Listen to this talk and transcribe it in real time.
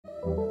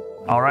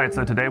All right,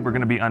 so today we're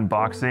going to be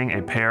unboxing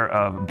a pair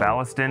of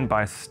Baliston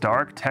by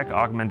Starck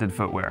Tech-Augmented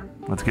footwear.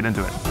 Let's get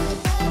into it.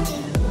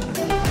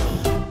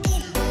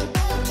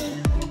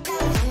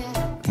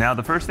 Now,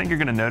 the first thing you're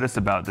going to notice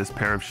about this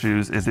pair of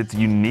shoes is its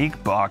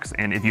unique box,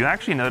 and if you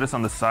actually notice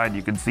on the side,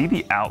 you can see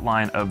the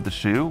outline of the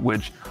shoe,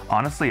 which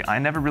honestly, I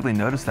never really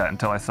noticed that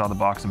until I saw the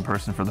box in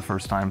person for the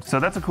first time. So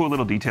that's a cool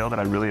little detail that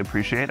I really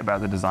appreciate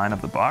about the design of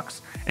the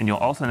box. And you'll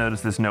also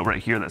notice this note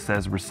right here that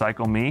says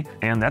recycle me,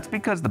 and that's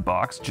because the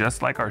box,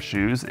 just like our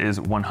shoes, is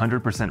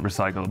 100%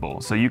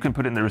 recyclable. So you can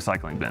put it in the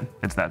recycling bin.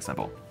 It's that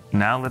simple.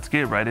 Now let's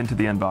get right into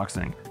the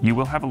unboxing. You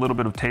will have a little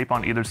bit of tape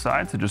on either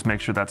side, so just make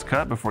sure that's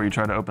cut before you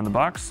try to open the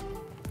box.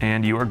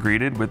 And you are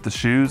greeted with the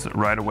shoes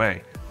right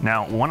away.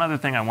 Now, one other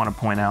thing I want to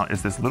point out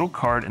is this little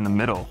card in the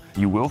middle.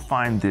 You will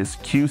find this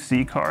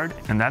QC card,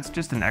 and that's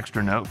just an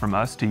extra note from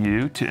us to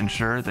you to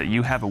ensure that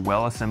you have a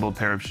well-assembled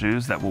pair of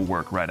shoes that will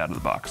work right out of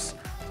the box.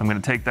 So I'm going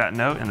to take that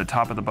note in the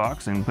top of the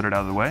box and put it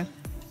out of the way.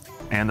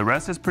 And the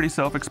rest is pretty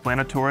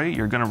self-explanatory.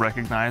 You're going to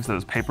recognize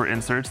those paper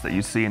inserts that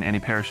you see in any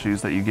pair of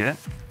shoes that you get.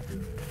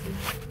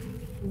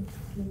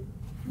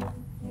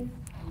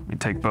 Let me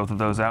take both of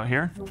those out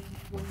here.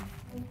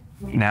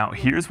 Now,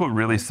 here's what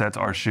really sets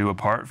our shoe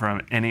apart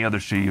from any other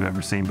shoe you've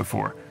ever seen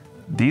before.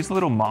 These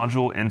little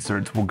module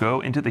inserts will go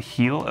into the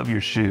heel of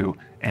your shoe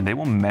and they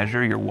will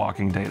measure your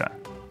walking data.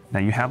 Now,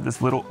 you have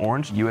this little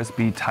orange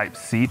USB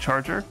Type-C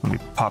charger. Let me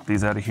pop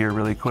these out of here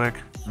really quick.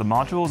 The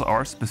modules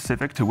are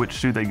specific to which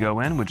shoe they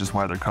go in, which is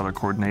why they're color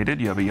coordinated.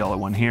 You have a yellow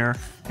one here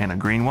and a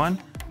green one.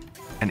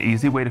 An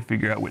easy way to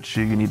figure out which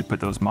shoe you need to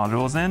put those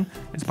modules in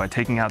is by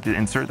taking out the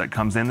insert that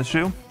comes in the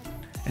shoe.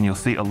 And you'll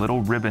see a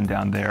little ribbon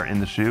down there in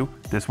the shoe.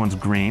 This one's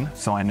green,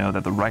 so I know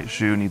that the right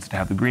shoe needs to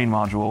have the green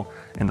module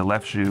and the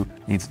left shoe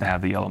needs to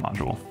have the yellow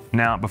module.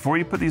 Now, before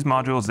you put these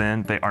modules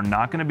in, they are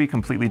not going to be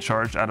completely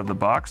charged out of the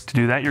box. To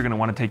do that, you're going to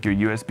want to take your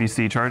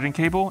USB-C charging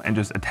cable and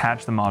just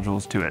attach the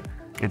modules to it.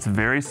 It's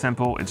very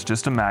simple. It's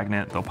just a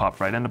magnet. They'll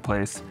pop right into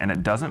place, and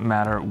it doesn't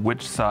matter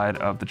which side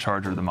of the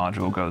charger the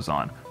module goes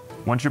on.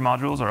 Once your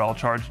modules are all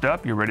charged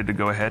up, you're ready to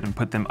go ahead and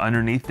put them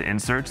underneath the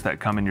inserts that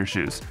come in your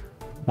shoes.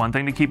 One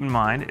thing to keep in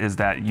mind is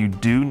that you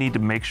do need to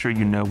make sure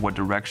you know what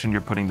direction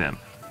you're putting them.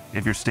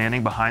 If you're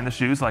standing behind the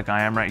shoes like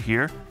I am right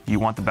here, you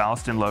want the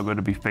Baliston logo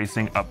to be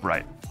facing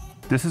upright.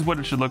 This is what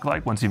it should look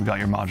like once you've got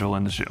your module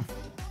in the shoe.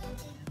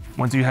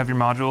 Once you have your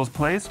modules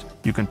placed,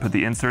 you can put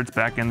the inserts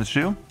back in the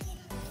shoe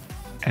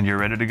and you're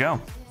ready to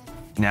go.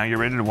 Now you're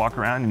ready to walk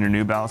around in your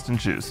new Baliston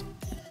shoes.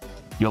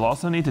 You'll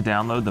also need to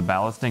download the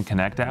Baliston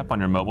Connect app on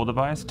your mobile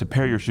device to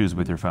pair your shoes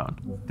with your phone.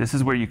 This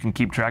is where you can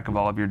keep track of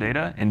all of your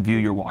data and view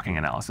your walking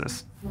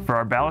analysis. For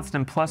our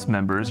Baliston Plus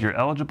members, you're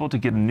eligible to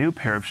get a new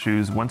pair of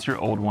shoes once your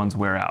old ones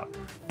wear out.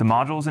 The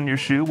modules in your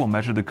shoe will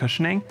measure the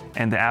cushioning,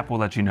 and the app will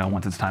let you know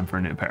once it's time for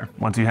a new pair.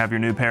 Once you have your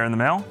new pair in the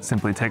mail,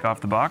 simply take off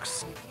the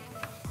box,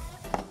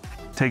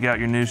 take out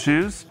your new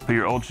shoes, put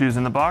your old shoes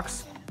in the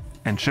box,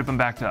 and ship them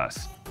back to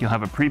us. You'll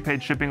have a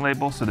prepaid shipping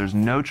label, so there's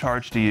no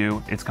charge to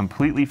you. It's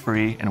completely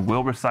free and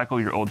will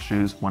recycle your old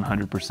shoes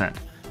 100%.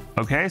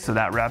 Okay, so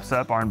that wraps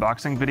up our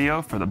unboxing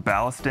video for the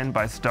Baliston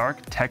by Starck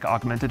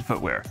Tech-Augmented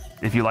footwear.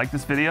 If you like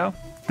this video,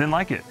 then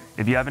like it.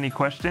 If you have any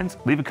questions,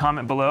 leave a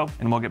comment below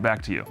and we'll get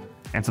back to you.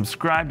 And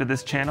subscribe to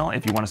this channel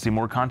if you want to see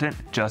more content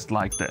just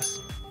like this.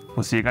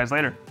 We'll see you guys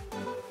later.